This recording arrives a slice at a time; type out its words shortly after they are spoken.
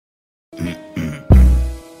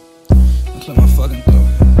clear my fucking throat.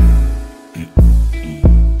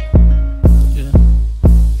 Yeah.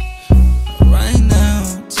 Right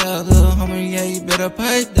now, tell the homie, yeah, you better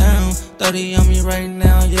pipe down. 30 on me right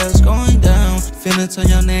now, yeah, it's going down. Finna turn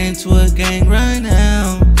your name to a gang right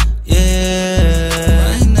now.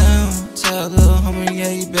 Yeah. Right now, tell the homie, yeah,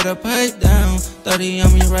 you better pipe down. 30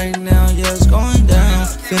 on me right now, yeah, it's going down.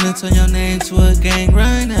 Finna turn your name to a gang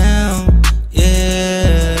right now.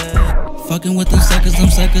 Yeah. Fucking with them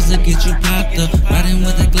suckers that get you popped up. Riding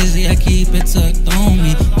with the glizzy, I keep it tucked on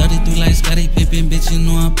me. 33 like Scottie Pippen, bitch, you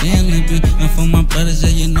know I been limping. And for my brothers,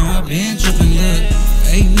 yeah, you know I been trippin', look.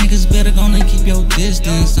 Hey, niggas better gonna keep your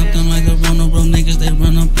distance. Something like the real niggas, they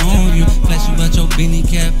run up on you. Flash you out your beanie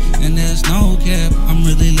cap, and there's no cap. I'm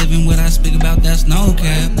really living what I speak about, that's no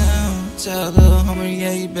cap. Right now, tell the homie,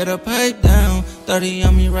 yeah, you better pipe down. 30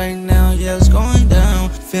 on me right now, yeah, it's going down.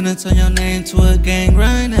 Finna turn your name to a gang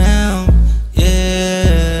right now.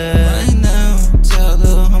 Yeah. Right now, tell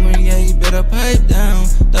the homie, yeah, you better pipe down.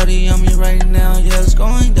 30 on me right now, yeah, it's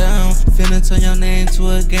going down. Finna turn your name to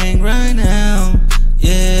a gang right now.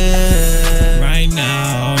 Yeah. Right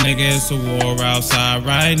now, nigga, it's a war outside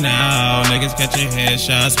right now. Niggas catching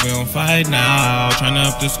headshots, we don't fight now. Tryna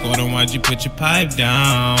up the score, then why'd you put your pipe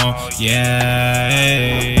down? Yeah,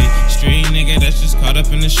 hey. Street nigga that's just caught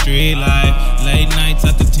up in the street life. Late nights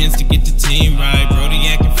at the tents to get the team right. Brody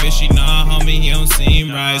acting fishy, nah, homie, he don't seem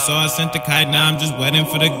right. So I sent the kite, now I'm just waiting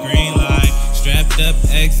for the green light. Strapped up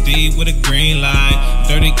XD with a green light.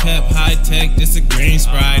 Dirty cup, high tech, this a green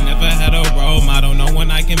Sprite. Never had a role model, no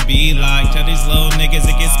one I can be like. Tell these little niggas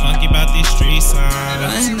it gets funky about these street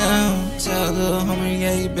signs. Right now, tell the homie,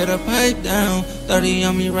 yeah, you better pipe down. 30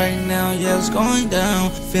 on me right now, yeah, it's going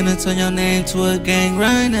down. Finna turn your name to a gang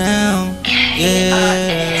right now.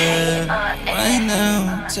 Yeah. Right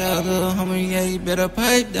now, tell the homie, yeah, you better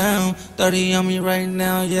pipe down. 30 on me right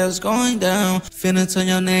now, yeah, it's going down. Finna turn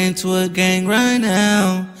your name to a gang right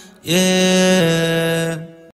now. Yeah.